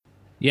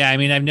Yeah, I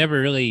mean, I've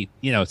never really,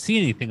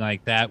 seen anything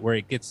like that where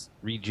it gets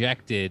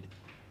rejected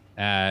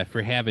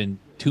for having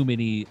too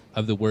many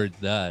of the word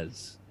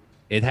thes.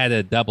 It had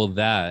a double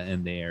the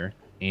in there,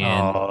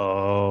 and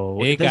Oh,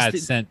 it got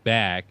sent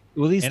back.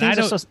 well, these And I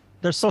things are don't,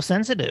 they're so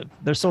sensitive.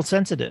 They're so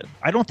sensitive.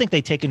 I don't think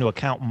they take into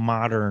account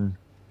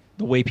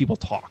the way people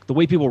talk, the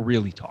way people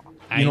really talk. You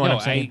I know what know, I'm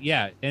saying?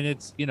 yeah, and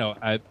it's,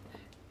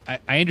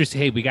 I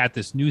understand. Hey, we got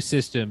this new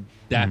system.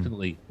 Mhm.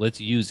 Definitely,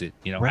 let's use it.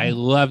 I Right.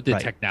 love the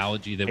Right.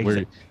 technology that we're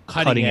Exactly.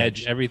 cutting Cutting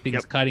edge. edge. Everything's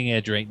Yep. cutting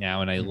edge right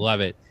now, and I Mhm.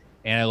 love it.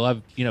 And I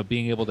love,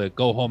 being able to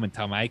go home and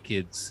tell my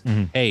kids,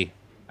 Mhm. "Hey,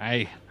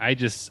 I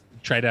just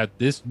tried out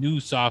this new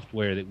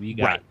software that we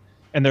got." Right.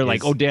 And they're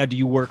like, "Oh, Is Dad, do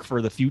you work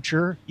for the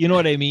future?" You know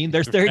what I mean?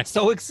 They're right.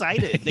 so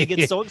excited. They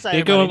get so excited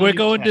They're about going. any We're new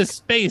going to tech.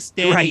 space,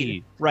 Right.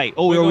 Daddy. Right.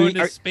 Oh, We're are going we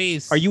to are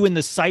space. you in the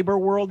cyber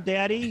world,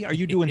 Daddy? Are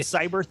you doing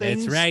cyber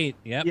That's things? right.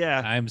 Yep.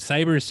 Yeah. I'm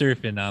cyber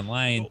surfing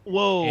online.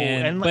 Whoa.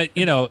 And And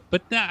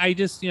but I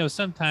just,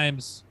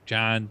 sometimes,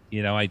 John,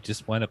 I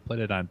just want to put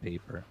it on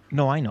paper.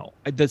 no, I know.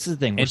 This is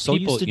the thing. We're And so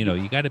used people, to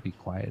do. you got to be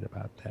quiet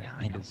about that Yeah,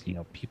 I know. because,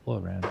 people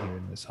around here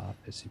in this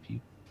office, if you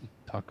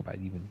talk about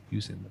even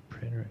using the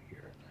printer here,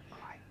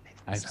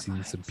 I've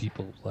seen some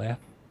people laugh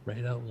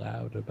right out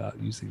loud about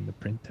using the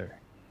printer.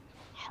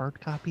 Hard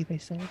copy, they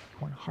say. You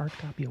want a hard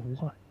copy of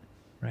what?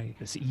 Right.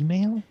 This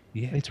email?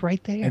 Yeah. It's right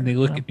And there. they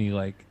look at me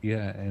like,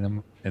 yeah.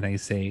 And I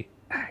say,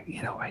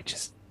 I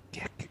just,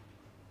 yeah,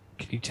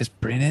 can you just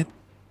print it?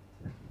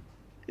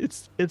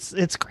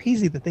 It's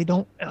crazy that they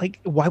don't like.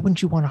 Why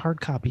wouldn't you want a hard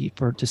copy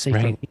for to say for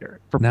Right. later?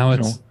 For Now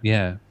it's,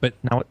 yeah.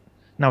 now it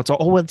now it's all,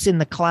 oh, it's in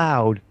the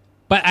cloud.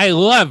 But I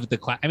love the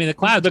cloud. I mean, the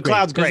cloud's The great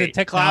cloud's because the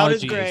great. Cloud is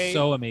technology is great.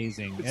 so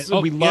amazing. And,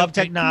 So we yep. love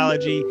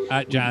technology.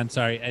 John,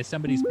 sorry.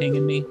 Somebody's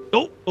pinging me.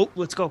 Oh,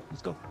 let's go.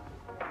 Let's go.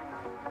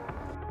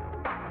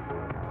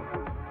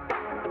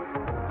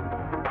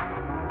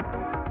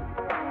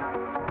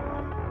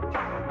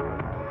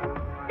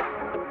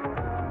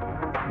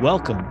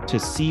 Welcome to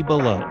See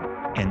Below,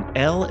 an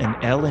L and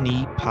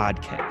L&E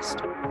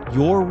podcast,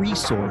 your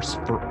resource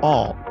for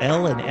all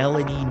L and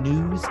L&E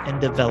news and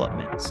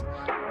developments.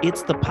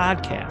 It's the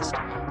podcast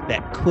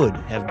that could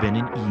have been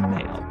an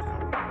email.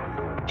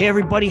 Hey,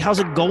 everybody, how's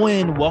it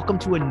going? Welcome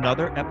to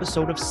another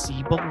episode of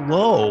See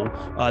Below.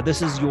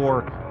 This is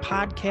your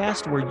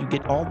podcast where you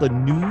get all the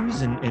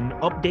news and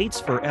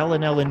updates for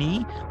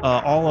LNLNE,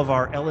 all of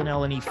our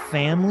LNLNE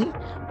family.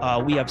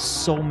 We have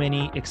so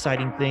many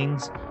exciting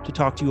things to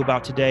talk to you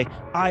about today.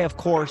 I, of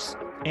course,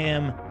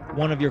 am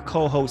one of your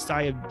co-hosts.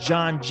 I have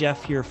John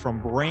Jeff here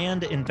from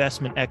Brand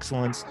Investment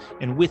Excellence.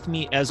 And with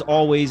me, as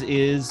always,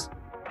 is...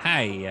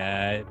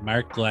 Hi,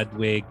 Mark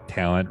Ludwig,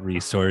 Talent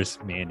Resource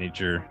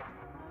Manager.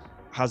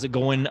 How's it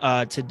going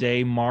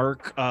today,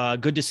 Mark?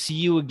 Good to see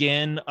you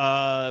again.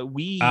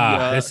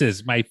 This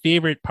is my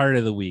favorite part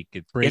of the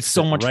week. It's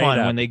so much fun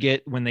up.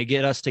 when they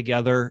get us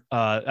together.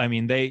 I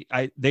mean,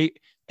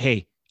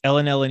 hey,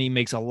 LNLNE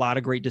makes a lot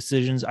of great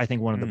decisions. I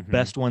think one of the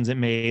best ones it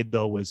made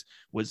though was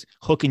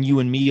hooking you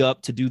and me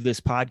up to do this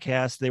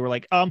podcast. They were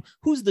like,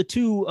 who's the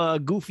two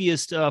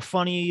goofiest,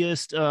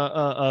 funniest,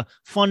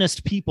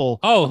 funnest people?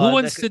 Oh, who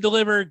wants to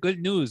deliver good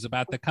news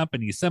about the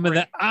company? Some of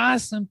right. the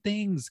awesome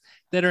things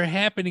that are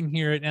happening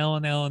here at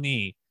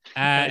LNLNE.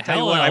 I tell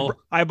you what,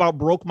 I about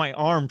broke my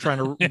arm trying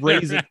to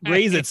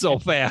raise it so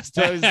fast.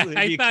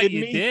 I thought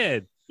you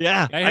did.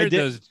 Yeah, I heard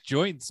those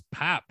joints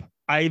pop.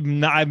 I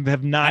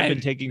have not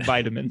been taking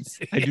vitamins.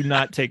 I do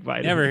not take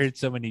vitamins. Never heard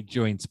so many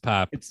joints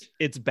pop.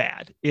 It's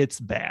bad. It's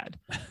bad.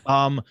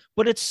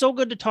 But it's so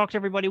good to talk to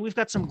everybody. We've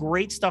got some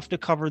great stuff to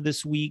cover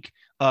this week.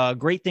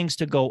 Great things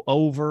to go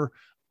over.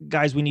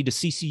 Guys, we need to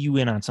CC you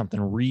in on something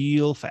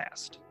real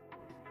fast.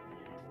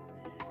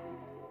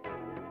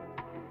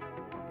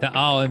 To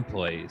all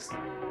employees,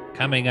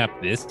 coming up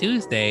this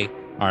Tuesday,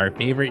 our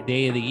favorite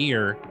day of the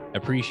year,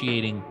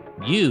 appreciating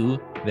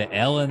you, the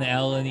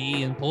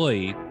LNLNE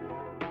employee.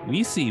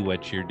 We see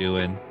what you're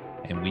doing,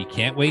 and we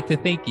can't wait to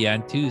thank you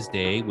on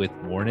Tuesday with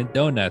morning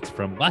donuts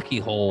from Lucky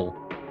Hole.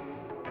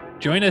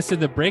 Join us in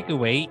the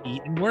breakaway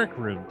Eat and Work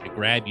room to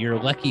grab your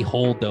Lucky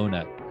Hole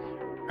donut.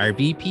 Our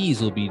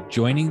VPs will be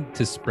joining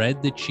to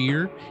spread the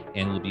cheer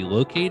and will be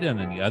located on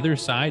the other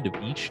side of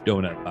each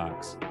donut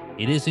box.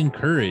 It is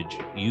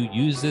encouraged you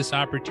use this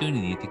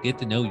opportunity to get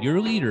to know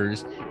your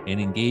leaders and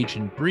engage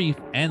in brief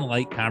and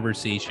light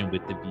conversation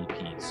with the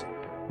VPs.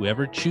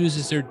 Whoever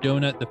chooses their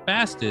donut the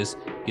fastest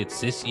gets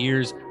this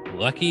year's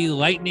Lucky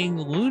Lightning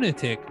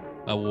Lunatic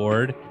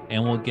Award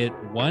and will get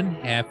 1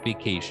 half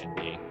vacation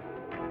day.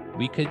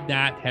 We could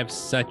not have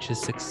such a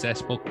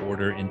successful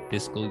quarter and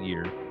fiscal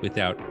year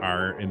without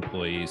our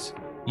employees.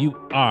 You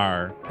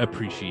are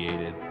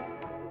appreciated.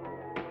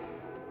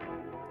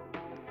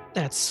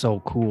 That's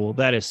so cool.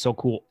 That is so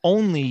cool.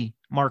 Only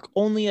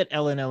at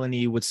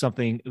LNLNE would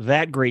something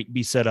that great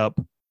be set up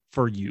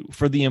for you,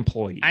 for the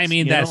employees. I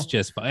mean, that's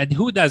just fun. And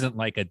who doesn't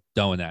like a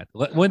donut?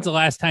 When's the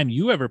last time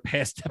you ever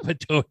passed up a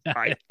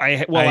donut? I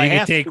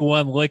can take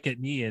one look at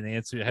me and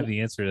have the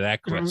answer to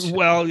that question.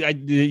 Well,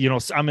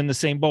 I'm in the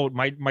same boat.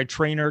 My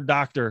trainer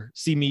doctor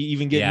see me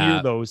even get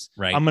near those.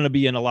 Right. I'm going to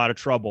be in a lot of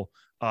trouble.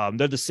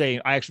 They're the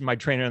same. My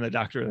trainer and the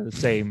doctor are the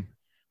same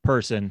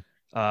person,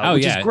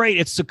 which is great.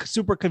 It's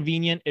super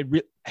convenient.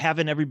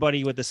 Having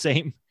everybody with the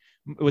same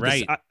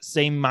the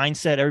same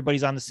mindset.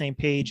 Everybody's on the same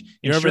page.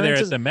 You're over there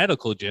at the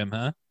medical gym,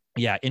 huh?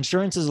 Yeah.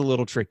 Insurance is a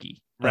little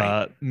tricky.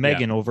 Right.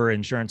 Megan over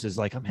insurance is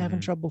like, I'm having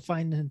trouble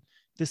finding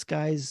this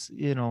guy's,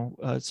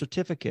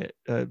 certificate,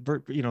 and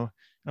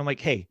I'm like,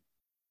 hey,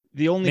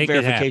 the only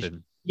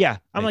verification. Yeah.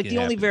 I'm like, the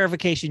only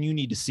verification you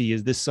need to see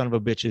is this son of a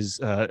bitch's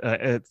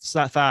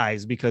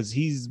thighs, because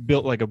he's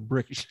built like a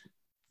brick.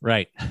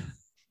 Right.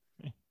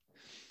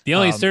 The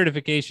only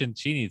certification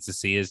she needs to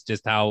see is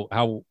just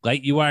how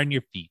light you are on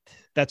your feet.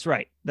 That's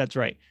right.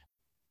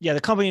 Yeah,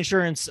 the company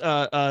insurance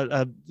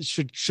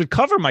should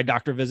cover my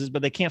doctor visits,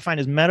 but they can't find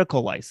his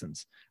medical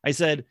license. I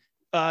said,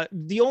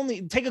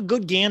 take a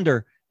good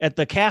gander at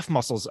the calf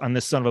muscles on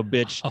this son of a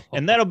bitch,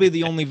 and that'll be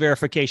the only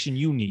verification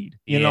you need.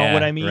 You know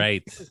what I mean?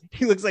 Right.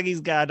 He looks like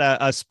he's got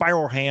a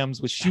spiral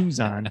hams with shoes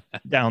on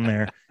down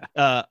there.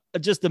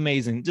 Just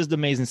amazing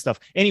stuff.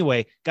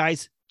 Anyway,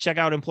 guys, check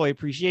out Employee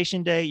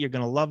Appreciation Day. You're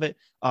gonna love it.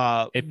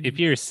 If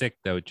you're sick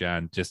though,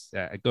 John, just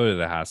go to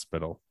the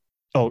hospital.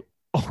 Oh,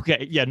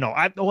 okay. Yeah. No.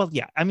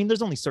 I mean,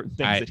 there's only certain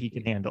things that he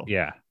can handle.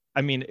 Yeah.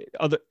 I mean,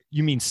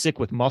 you mean sick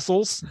with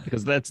muscles?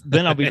 Because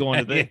then I'll be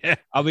going to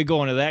I'll be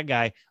going to that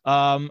guy.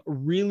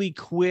 Really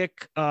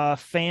quick,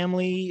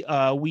 family.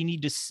 We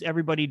need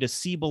everybody to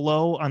see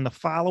below on the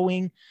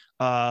following.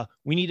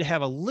 We need to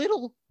have a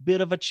little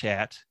bit of a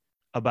chat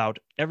about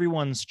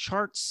everyone's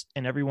charts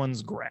and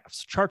everyone's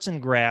graphs. Charts and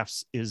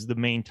graphs is the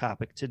main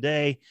topic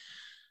today.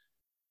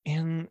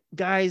 And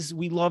guys,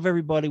 we love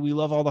everybody. We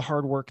love all the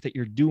hard work that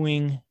you're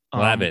doing.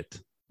 Love it.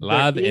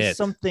 Love it.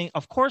 Something,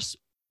 of course,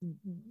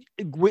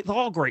 with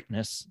all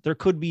greatness, there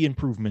could be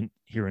improvement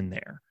here and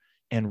there.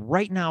 And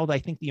right now, I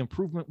think the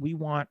improvement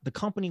the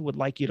company would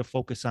like you to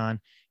focus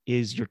on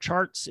is your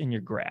charts and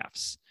your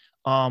graphs.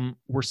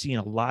 We're seeing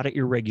a lot of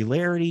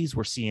irregularities.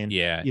 We're seeing,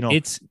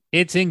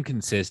 it's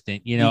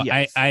inconsistent.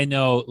 Yes. I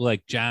know,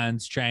 like,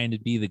 John's trying to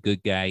be the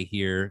good guy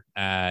here,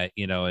 and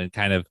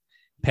kind of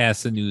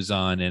pass the news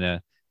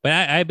on but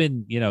I've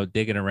been,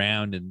 digging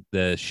around in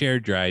the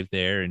shared drive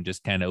there and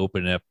just kind of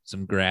opening up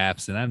some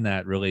graphs, and I'm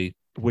not really,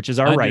 which is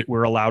our right.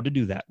 We're allowed to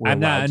do that. I'm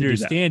not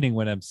understanding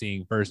what I'm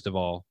seeing. First of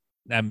all,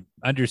 I'm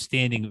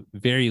understanding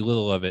very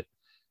little of it,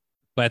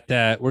 but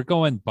we're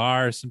going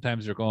bars.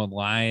 Sometimes we're going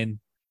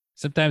line.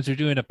 Sometimes we're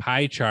doing a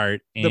pie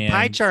chart. And the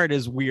pie chart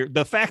is weird.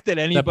 The fact that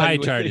the pie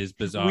chart is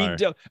bizarre.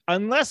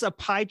 Unless a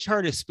pie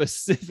chart is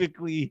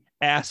specifically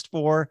asked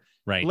for,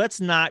 right?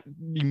 Let's not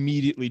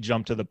immediately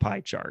jump to the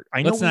pie chart.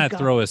 Let's not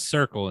throw a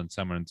circle in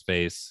someone's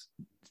face.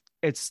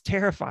 It's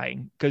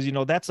terrifying because,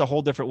 that's a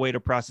whole different way to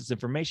process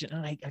information.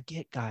 And I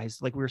get, guys,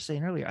 like we were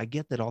saying earlier, I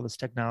get that all this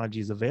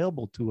technology is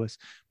available to us,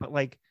 but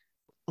like,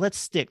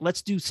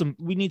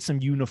 we need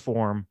some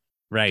uniform.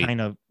 Right.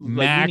 Kind of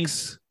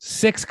max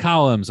 6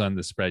 columns on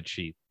the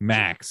spreadsheet.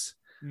 Max.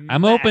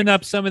 I'm opening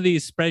up some of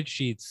these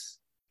spreadsheets,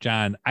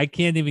 John. I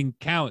can't even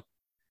count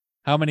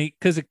how many,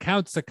 because it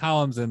counts the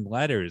columns and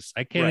letters.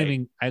 I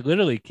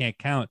literally can't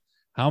count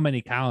how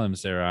many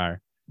columns there are.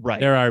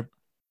 Right. There are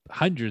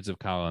hundreds of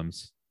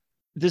columns.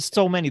 There's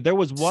so many. There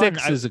was one.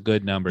 6 is a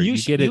good number. You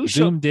get it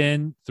zoomed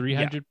in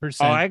 300%.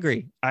 Oh, I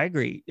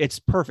agree. It's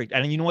perfect.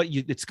 And you know what?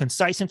 It's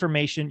concise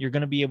information. You're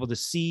going to be able to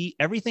see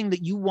everything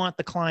that you want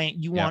the client,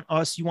 you want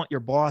us, you want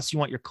your boss, you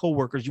want your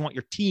coworkers, you want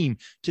your team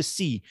to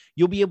see.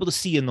 You'll be able to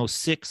see in those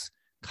 6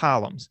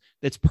 columns.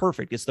 That's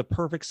perfect. It's the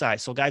perfect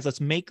size. So guys, let's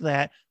make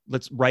that.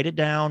 Let's write it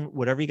down,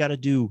 whatever you got to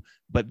do.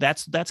 But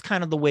that's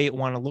kind of the way it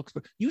want to look.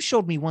 You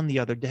showed me one the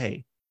other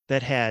day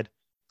that had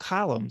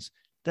columns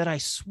that I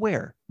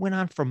swear went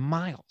on for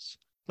miles.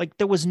 Like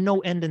there was no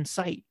end in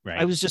sight.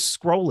 Right. I was just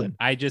scrolling.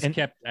 I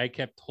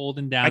kept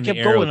holding down the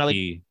arrow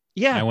key.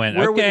 Yeah. I went,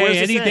 okay,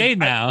 any day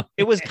now.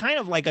 It was kind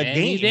of like a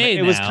game.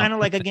 It was kind of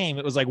like a game.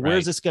 It was like,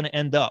 where's this going to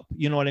end up?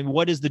 You know what I mean?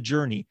 What is the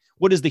journey?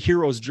 What is the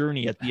hero's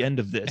journey at the end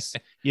of this?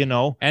 And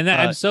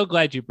I'm so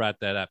glad you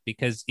brought that up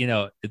because,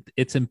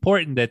 it's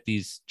important that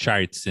these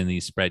charts and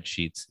these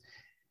spreadsheets,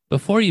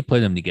 before you put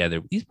them together,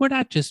 we're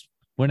not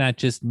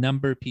just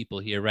number people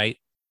here, right?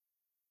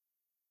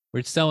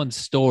 We're selling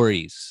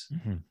stories,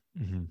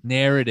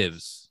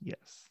 narratives.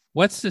 Yes.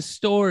 What's the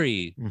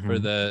story for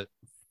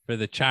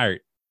the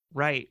chart?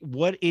 Right.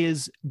 What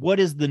is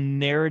the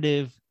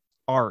narrative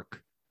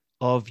arc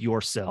of your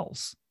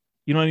cells?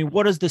 You know what I mean?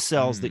 What is the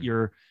cells that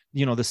you're,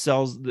 the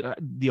cells,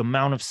 the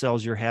amount of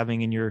cells you're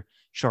having in your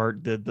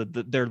chart,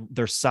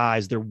 their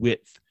size, their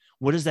width.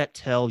 What does that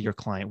tell your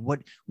client?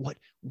 What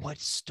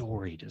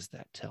story does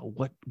that tell?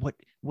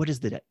 What is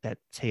that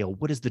tale?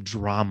 What is the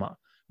drama?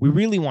 We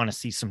really want to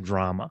see some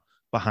drama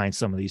behind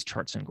some of these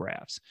charts and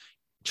graphs.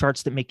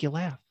 Charts that make you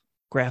laugh,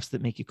 graphs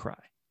that make you cry.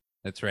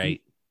 That's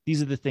right.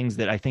 These are the things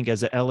that I think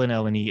as an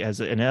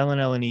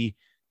LNLNE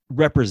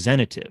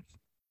representative,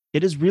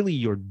 it is really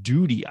your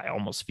duty. I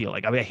almost feel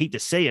like, I hate to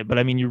say it, but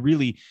I mean,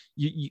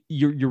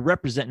 you're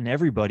representing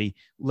everybody.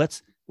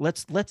 Let's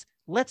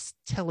let's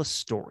tell a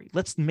story.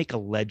 Let's make a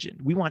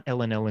legend. We want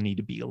LNLNE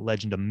to be a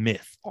legend, a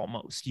myth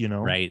almost, you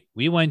know? Right.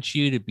 We want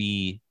you to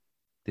be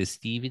the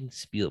Steven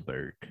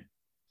Spielberg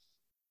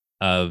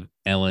of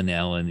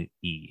LNLNE.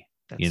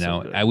 That's You so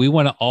know, good. we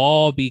want to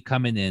all be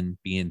coming in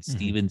being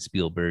Steven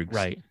Spielberg's.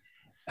 Right.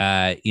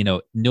 You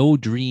know, no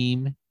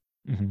dream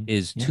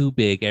is Yeah. too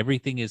big.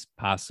 Everything is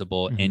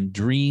possible, and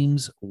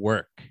dreams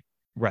work.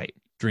 Right.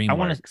 Dream I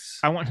works.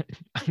 want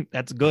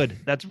that's good.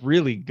 That's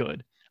really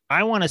good.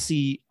 I want to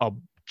see a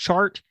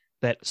chart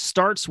that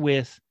starts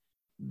with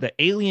the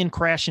alien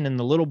crashing in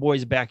the little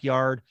boy's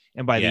backyard,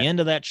 and by the end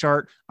of that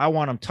chart, I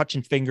want them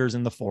touching fingers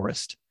in the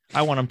forest.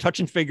 I want them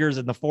touching fingers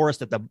in the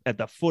forest at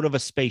the foot of a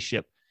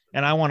spaceship,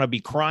 and I want to be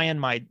crying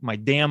my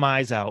damn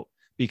eyes out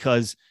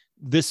because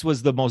this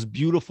was the most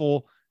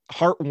beautiful,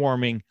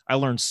 heartwarming. I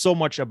learned so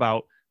much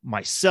about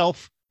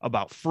myself,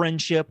 about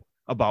friendship,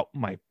 about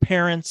my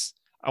parents.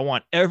 I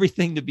want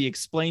everything to be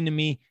explained to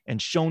me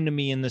and shown to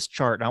me in this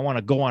chart. And I want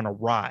to go on a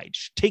ride.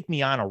 Take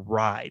me on a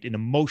ride, an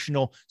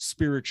emotional,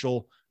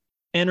 spiritual,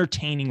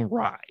 entertaining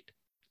ride.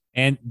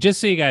 And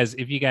just so you guys,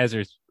 if you guys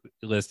are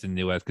listening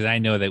to us, because I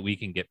know that we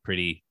can get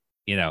pretty,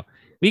 you know,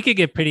 we could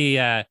get pretty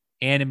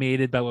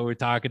animated about what we're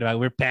talking about.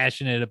 We're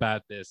passionate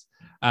about this.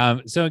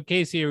 So in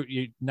case you're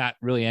not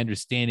really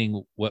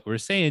understanding what we're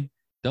saying,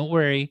 don't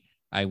worry.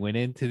 I went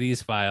into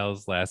these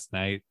files last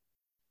night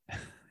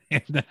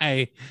and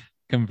I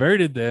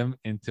converted them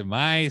into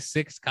my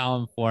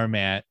 6-column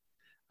format.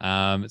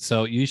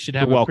 So you should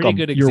have a pretty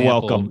good example.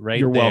 You're welcome. Right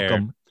You're there.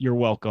 Welcome. You're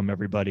welcome,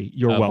 everybody.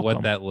 You're welcome.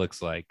 What that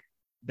looks like.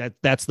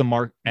 That's the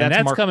Mark. And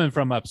that's Mark, coming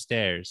from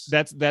upstairs.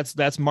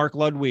 That's Mark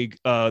Ludwig,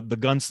 the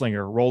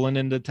gunslinger, rolling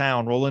into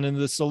town, rolling into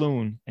the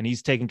saloon, and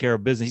he's taking care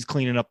of business. He's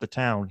cleaning up the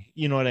town.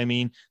 You know what I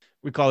mean?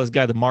 We call this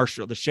guy the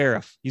marshal, the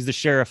sheriff. He's the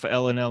sheriff of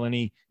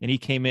LNLNE, and he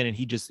came in and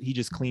he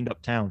just cleaned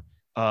up town.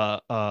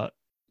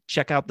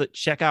 Check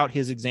out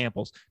his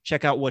examples.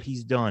 Check out what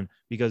he's done,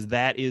 because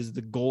that is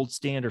the gold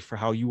standard for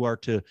how you are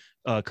to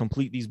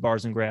complete these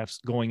bars and graphs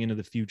going into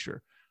the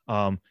future.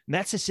 And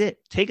that's just it.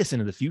 Take us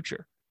into the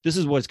future. This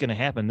is what's going to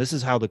happen. This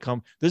is how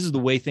this is the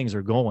way things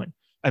are going.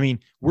 I mean,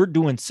 we're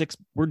doing six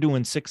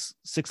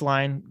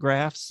line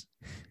graphs.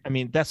 I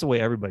mean, that's how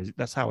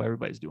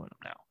everybody's doing them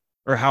now,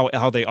 or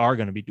how they are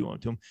going to be doing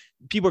them.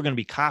 People are going to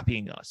be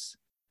copying us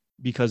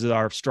because of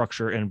our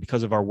structure and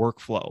because of our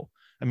workflow.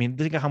 I mean,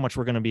 think of how much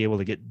we're going to be able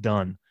to get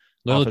done.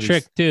 Little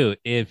trick too.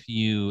 If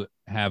you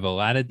have a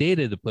lot of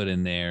data to put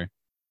in there,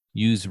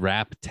 use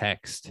wrap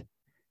text,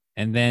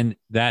 and then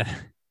that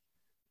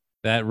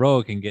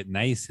row can get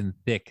nice and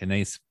thick, a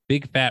nice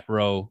big fat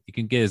row. You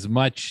can get as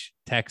much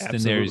text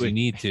in there as you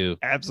need to.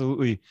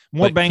 Absolutely.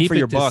 More bang for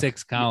your buck.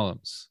 6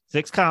 columns.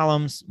 6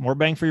 columns, more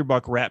bang for your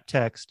buck, wrap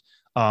text.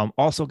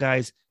 Also,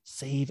 guys,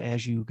 save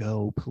as you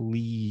go,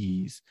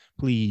 please.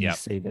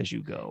 Save as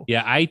you go.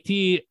 Yeah,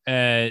 IT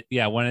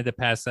wanted to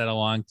pass that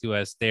along to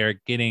us. They're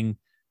getting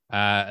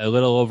a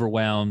little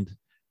overwhelmed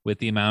with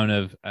the amount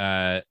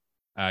of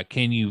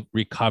can you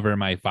recover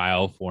my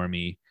file for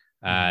me?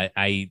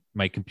 My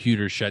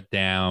computer shut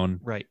down.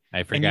 Right.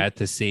 I forgot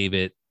to save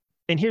it.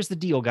 And here's the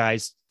deal,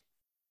 guys.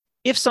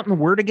 If something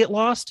were to get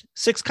lost,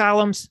 6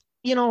 columns,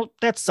 you know,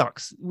 that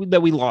sucks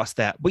that we lost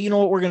that. But you know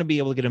what? We're going to be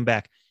able to get them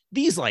back.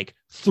 These like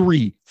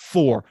 3,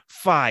 4,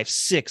 5,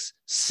 6,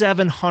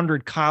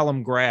 700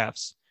 column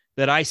graphs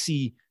that I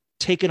see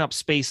taking up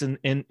space in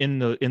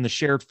the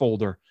shared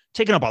folder,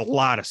 taking up a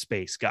lot of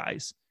space,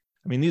 guys.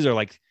 I mean, these are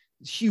like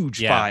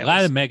huge files. A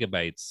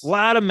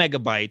lot of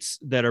megabytes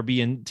that are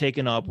being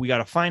taken up. We got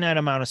a finite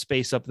amount of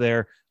space up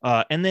there.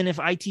 And then if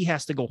IT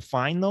has to go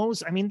find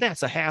those, I mean,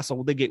 that's a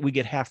hassle. We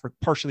get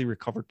partially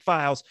recovered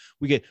files.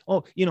 We get,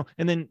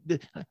 and then,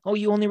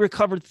 you only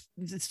recovered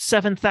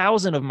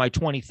 7,000 of my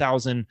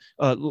 20,000.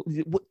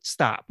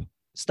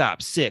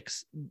 Stop.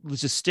 6.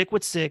 Let's just stick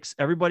with 6.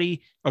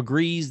 Everybody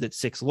agrees that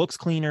 6 looks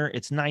cleaner.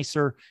 It's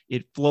nicer.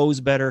 It flows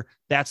better.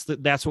 That's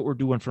what we're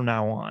doing from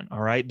now on. All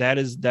right. That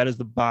is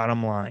the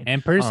bottom line.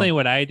 And personally,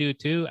 what I do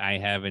too, I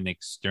have an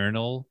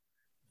external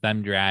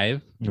thumb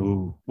drive.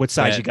 Ooh, what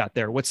size you got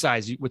there? What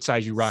size you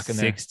rocking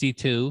there?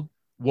 62.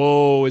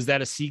 Whoa, is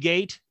that a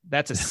Seagate?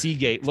 That's a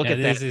Seagate. Look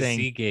at that thing.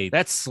 Seagate.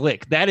 That's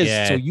slick. That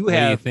is so you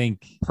have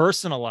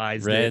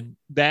personalized red.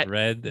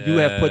 You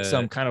have put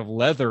some kind of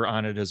leather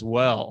on it as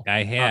well.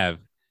 I have.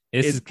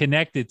 This is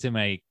connected to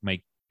my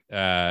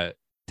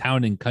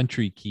town and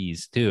country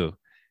keys too,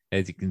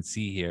 as you can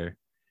see here.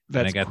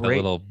 That's and I got great.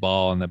 the little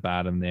ball on the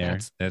bottom there.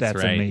 That's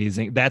right.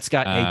 Amazing. That's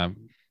got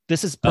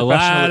this is a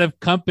lot of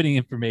company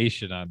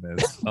information on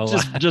this.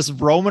 Just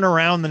roaming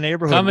around the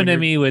neighborhood. Coming to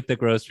me with the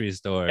grocery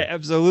store.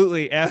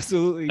 Absolutely.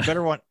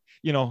 Better want,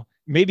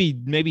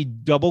 maybe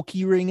double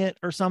key ring it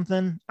or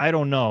something. I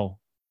don't know.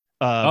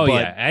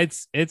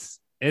 It's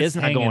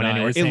not going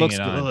anywhere. It looks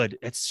good.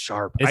 It's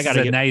sharp. It's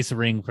a nice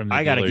ring from the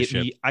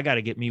dealership. I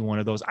gotta get me one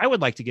of those. I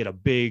would like to get a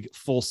big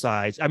full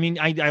size. I mean,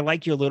 I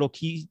like your little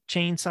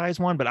keychain size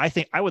one, but I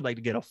think I would like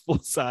to get a full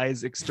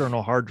size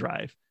external hard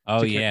drive.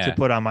 To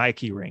put on my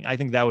key ring. I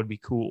think that would be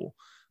cool.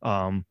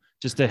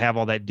 just to have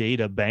all that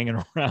data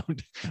banging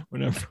around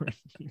whenever.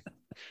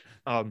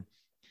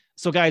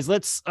 So guys,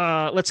 let's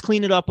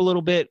clean it up a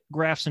little bit,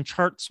 graphs and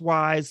charts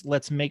wise.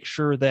 Let's make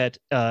sure that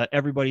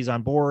everybody's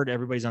on board,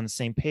 everybody's on the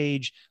same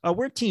page.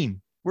 We're a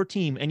team.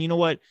 And you know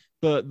what?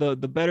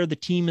 The better the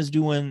team is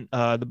doing,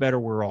 the better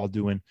we're all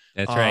doing.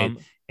 That's right.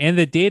 And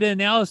the data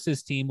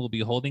analysis team will be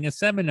holding a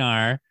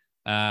seminar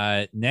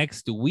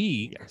next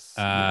week,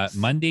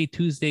 Monday,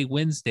 Tuesday,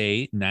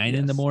 Wednesday, 9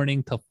 in the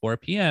morning till 4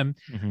 p.m.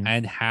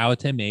 And how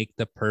to make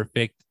the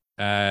perfect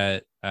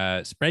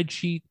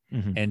spreadsheet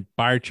and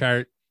bar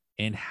chart,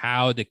 and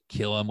how to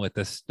kill them with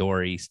a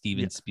story,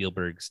 Steven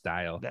Spielberg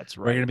style. That's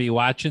right. We're going to be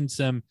watching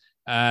some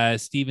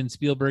Steven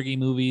Spielberg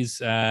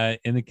movies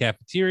in the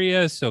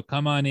cafeteria. So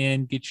come on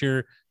in, get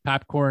your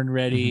popcorn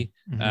ready.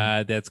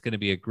 That's going to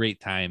be a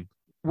great time.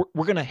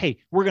 We're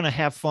gonna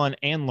have fun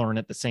and learn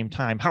at the same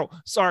time.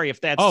 Sorry,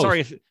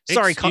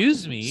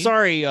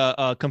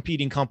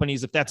 competing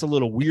companies, if that's a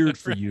little weird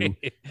for you.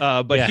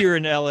 But here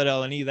in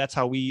LNE, that's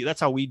how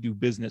we do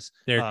business.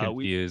 They're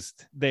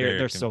confused.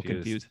 They're so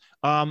confused.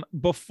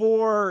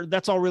 Before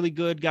that's all really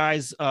good,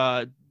 guys.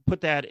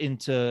 Put that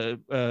into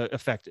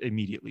effect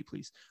immediately,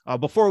 please.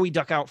 Before we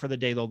duck out for the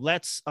day, though,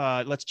 let's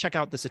check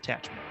out this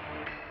attachment.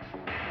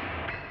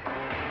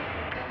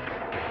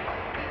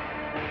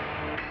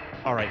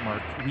 All right,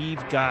 Mark,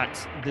 we've got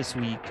this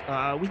week.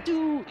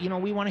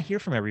 We want to hear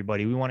from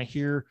everybody. We want to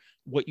hear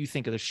what you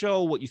think of the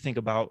show, what you think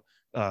about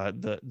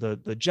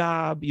the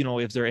job.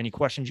 If there are any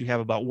questions you have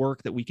about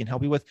work that we can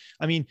help you with.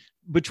 I mean,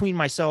 between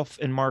myself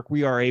and Mark,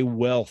 we are a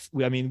wealth.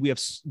 We have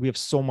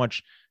so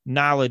much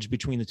knowledge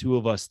between the two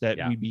of us that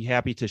we'd be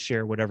happy to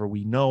share whatever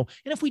we know.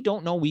 And if we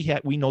don't know,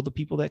 we know the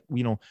people that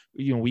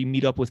we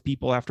meet up with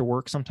people after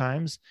work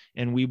sometimes,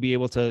 and we'd be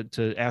able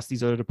to ask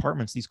these other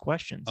departments these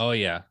questions. Oh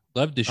yeah.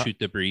 Love to shoot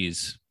the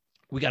breeze.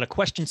 We got a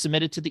question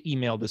submitted to the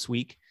email this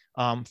week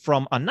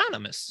from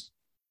Anonymous.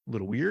 A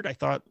little weird. I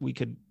thought we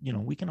can.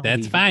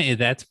 That's fine.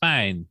 That's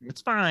fine.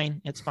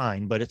 It's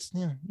fine. But it's,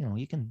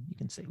 you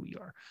can say who you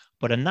are.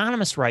 But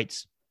Anonymous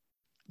writes,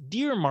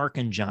 "Dear Mark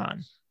and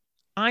John,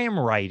 I am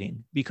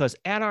writing because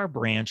at our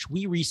branch,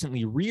 we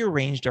recently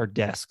rearranged our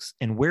desks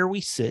and where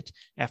we sit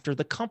after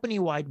the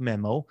company-wide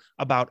memo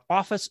about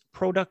office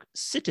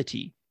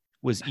productivity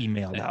was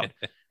emailed out."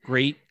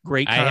 Great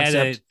concept. I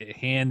had a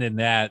hand in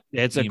that.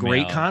 It's a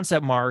great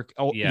concept, Mark.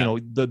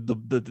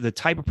 The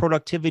type of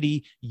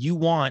productivity you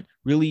want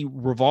really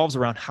revolves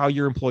around how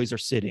your employees are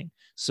sitting.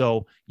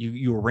 So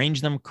you arrange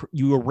them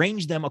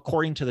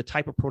according to the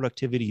type of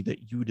productivity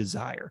that you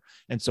desire.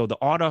 And so the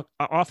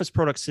office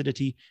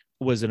productivity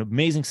was an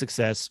amazing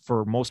success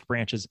for most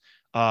branches.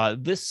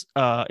 This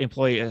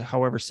employee,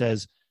 however,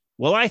 says,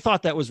 "Well, I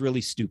thought that was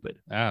really stupid.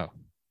 Oh.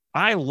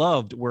 I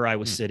loved where I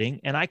was sitting,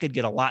 and I could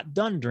get a lot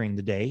done during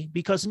the day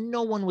because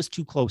no one was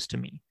too close to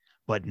me.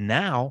 But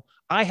now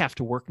I have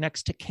to work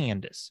next to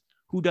Candace,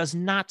 who does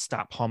not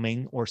stop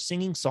humming or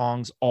singing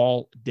songs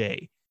all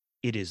day.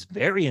 It is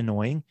very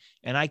annoying,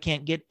 and I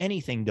can't get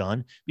anything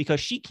done because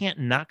she can't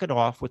knock it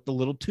off with the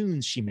little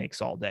tunes she makes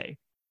all day.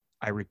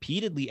 I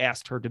repeatedly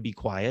asked her to be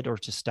quiet or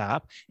to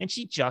stop, and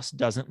she just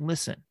doesn't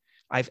listen.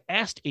 I've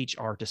asked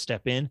HR to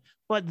step in,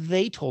 but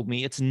they told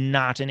me it's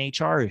not an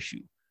HR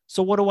issue.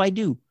 So what do I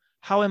do?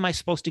 How am I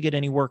supposed to get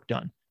any work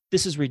done?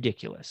 This is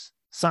ridiculous.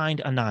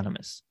 Signed,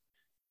 Anonymous."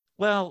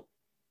 Well,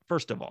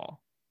 first of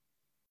all,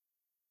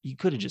 you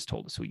could have just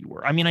told us who you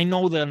were. I mean, I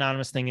know the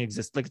anonymous thing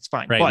exists. Like, it's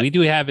fine. Right. But we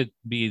do have it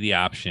be the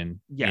option,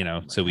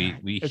 so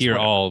we hear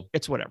all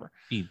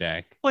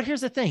feedback. But here's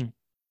the thing.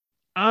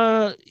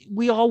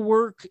 We all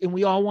work and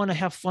we all want to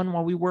have fun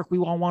while we work. We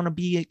all want to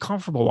be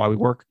comfortable while we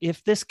work.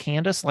 If this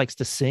Candace likes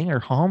to sing or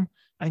hum,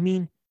 I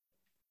mean,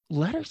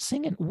 let her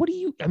sing it. What do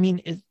you, I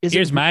mean,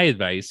 here's my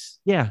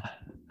advice. Yeah.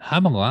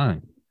 Hum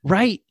along.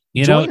 Right.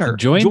 Join the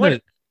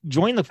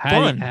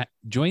fun.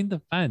 Join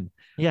the fun.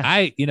 Yeah.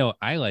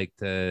 I like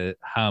to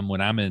hum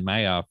when I'm in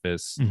my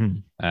office.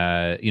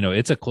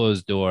 It's a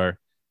closed door.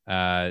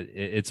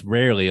 It's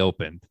rarely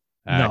opened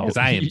because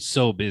I am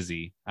so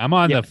busy. I'm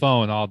on the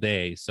phone all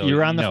day. So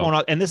you're on the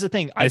phone. And this is the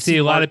thing. I see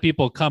a lot of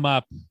people come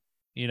up,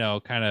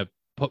 kind of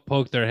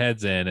poke their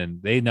heads in,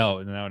 and they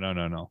know,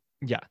 no.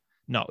 Yeah.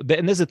 No,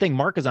 and this is the thing.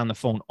 Mark is on the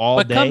phone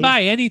all day. Come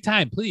by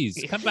anytime,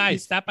 please. Come by.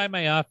 Stop by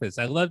my office.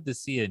 I love to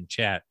see you and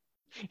chat.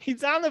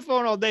 He's on the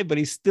phone all day, but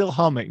he's still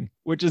humming,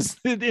 which is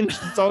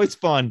it's always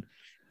fun.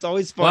 It's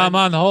always fun. Well, I'm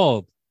on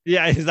hold.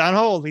 Yeah, he's on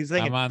hold. He's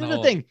singing. Here's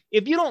the thing.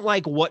 If you don't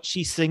like what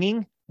she's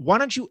singing, why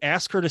don't you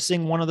ask her to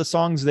sing one of the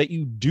songs that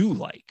you do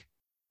like?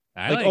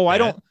 I don't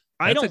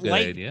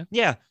like. Idea.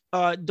 Yeah.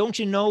 Don't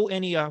you know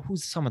any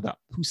who's some of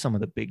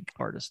the big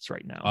artists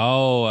right now?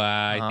 Oh,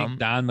 I think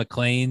Don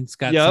McLean's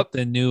got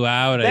something new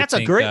out. That's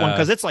a great one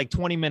because it's like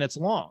 20 minutes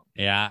long.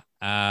 Yeah.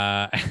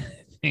 I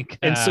think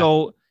and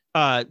so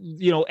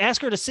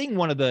ask her to sing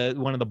one of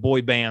the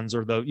boy bands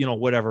or the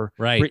whatever,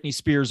 right? Britney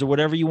Spears or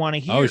whatever you want to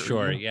hear. Oh,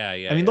 sure.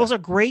 Yeah. I mean, those are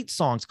great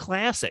songs,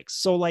 classics.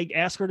 So like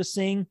ask her to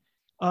sing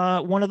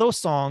one of those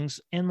songs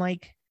and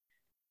like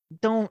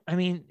I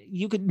mean,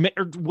 you could,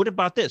 or what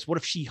about this? What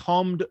if she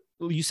hummed,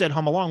 you said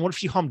hum along. What if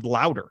she hummed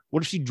louder?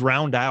 What if she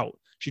drowned out?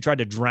 She tried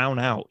to drown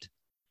out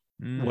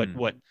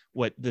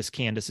what this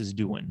Candace is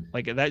doing.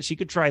 Like that, she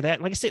could try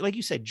that. Like I say, like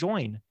you said,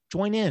 join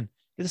in.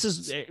 This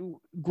is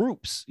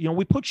groups. You know,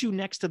 we put you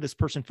next to this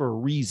person for a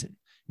reason.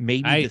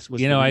 Maybe this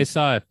was, I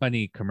saw a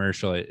funny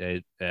commercial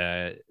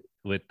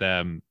with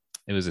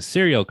it was a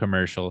cereal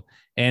commercial,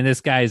 and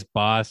this guy's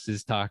boss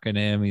is talking to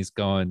him. He's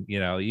going,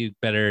 you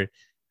better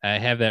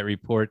have that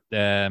report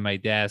on my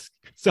desk.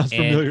 Sounds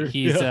familiar.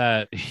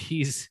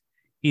 He's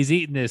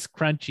eating this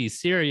crunchy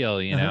cereal,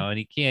 and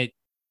he can't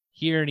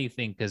hear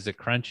anything because the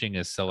crunching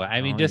is so.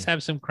 I mean, just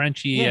have some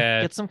crunchy.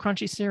 Get some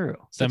crunchy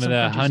cereal. Some of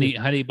the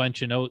honey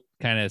bunch of oat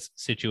kind of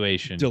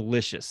situation.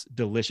 Delicious,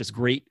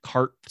 great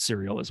heart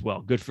cereal as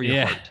well. Good for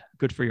your heart.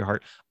 Good for your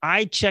heart.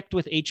 I checked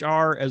with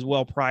HR as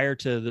well prior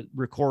to the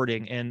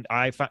recording, and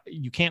I found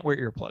you can't wear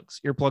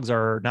earplugs. Earplugs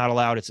are not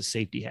allowed. It's a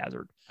safety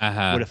hazard.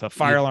 What if a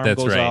fire alarm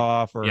goes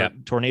off, or a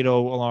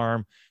tornado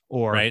alarm,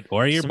 or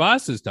your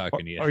boss is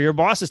talking to you, or your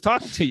boss is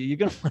talking to you? You're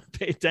gonna want to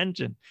pay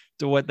attention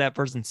to what that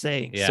person's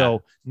saying.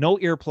 So no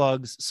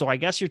earplugs. So I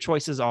guess your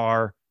choices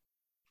are: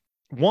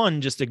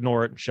 one, just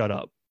ignore it and shut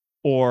up,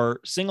 or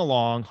sing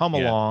along, hum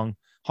along,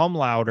 hum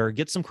louder,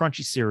 get some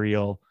crunchy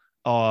cereal.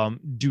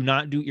 Do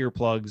not do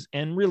earplugs,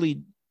 and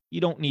really,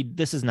 you don't need.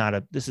 This is not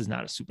a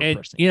super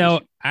person.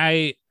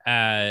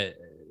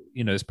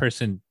 This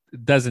person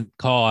doesn't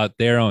call out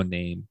their own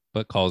name,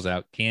 but calls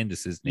out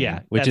Candace's name,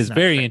 which is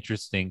very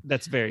interesting.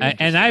 That's very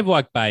interesting. And I've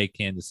walked by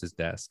Candace's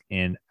desk,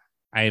 and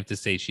I have to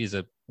say she's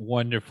a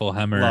wonderful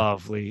hummer.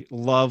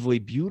 Lovely,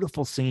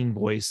 beautiful singing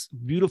voice.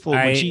 Beautiful.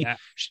 When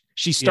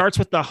she starts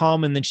with the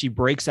hum, and then she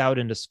breaks out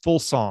into full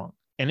song,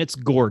 and it's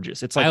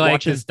gorgeous. It's like I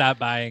like to stop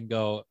by and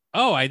go,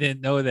 oh, I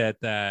didn't know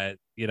that there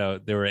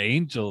were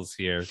angels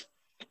here.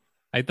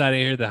 I thought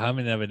I heard the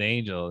humming of an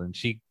angel, and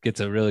she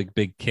gets a really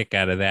big kick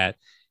out of that.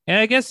 And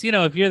I guess,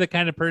 if you're the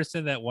kind of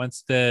person that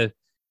wants to,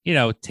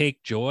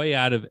 take joy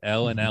out of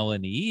L and L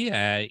and E,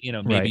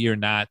 maybe you're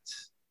not.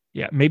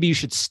 Yeah, maybe you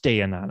should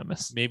stay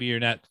anonymous. Maybe you're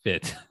not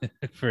fit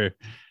for,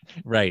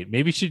 right.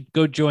 Maybe you should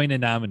go join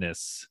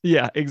Anonymous.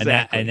 Yeah,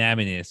 exactly.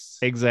 Anonymous.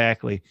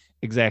 Exactly.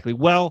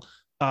 Well,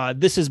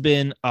 this has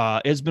been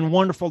it's been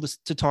wonderful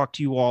to talk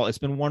to you all. It's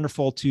been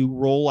wonderful to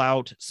roll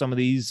out some of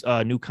these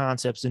new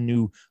concepts and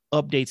new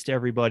updates to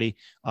everybody.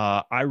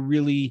 I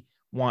really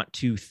want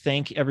to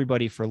thank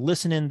everybody for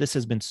listening. This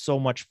has been so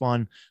much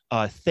fun.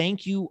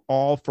 Thank you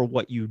all for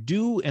what you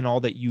do and all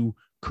that you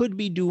could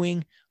be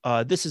doing.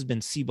 This has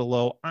been See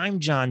Below. I'm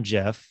John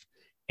Jeff.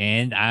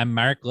 And I'm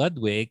Mark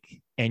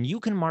Ludwig. And you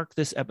can mark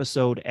this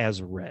episode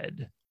as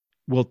read.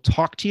 We'll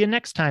talk to you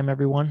next time,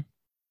 everyone.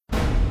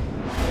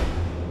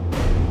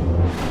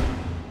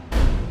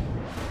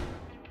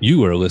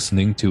 You are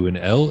listening to an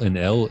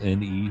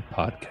L&LNE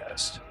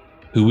podcast.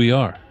 Who we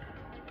are.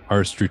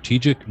 Our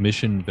strategic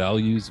mission,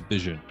 values,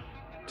 vision.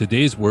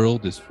 Today's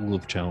world is full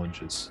of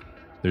challenges.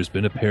 There's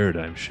been a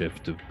paradigm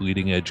shift of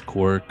bleeding edge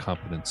core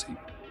competency.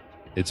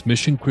 It's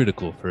mission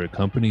critical for a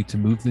company to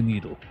move the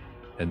needle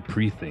and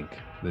pre-think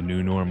the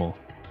new normal.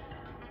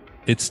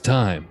 It's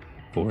time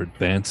for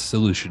advanced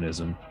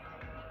solutionism.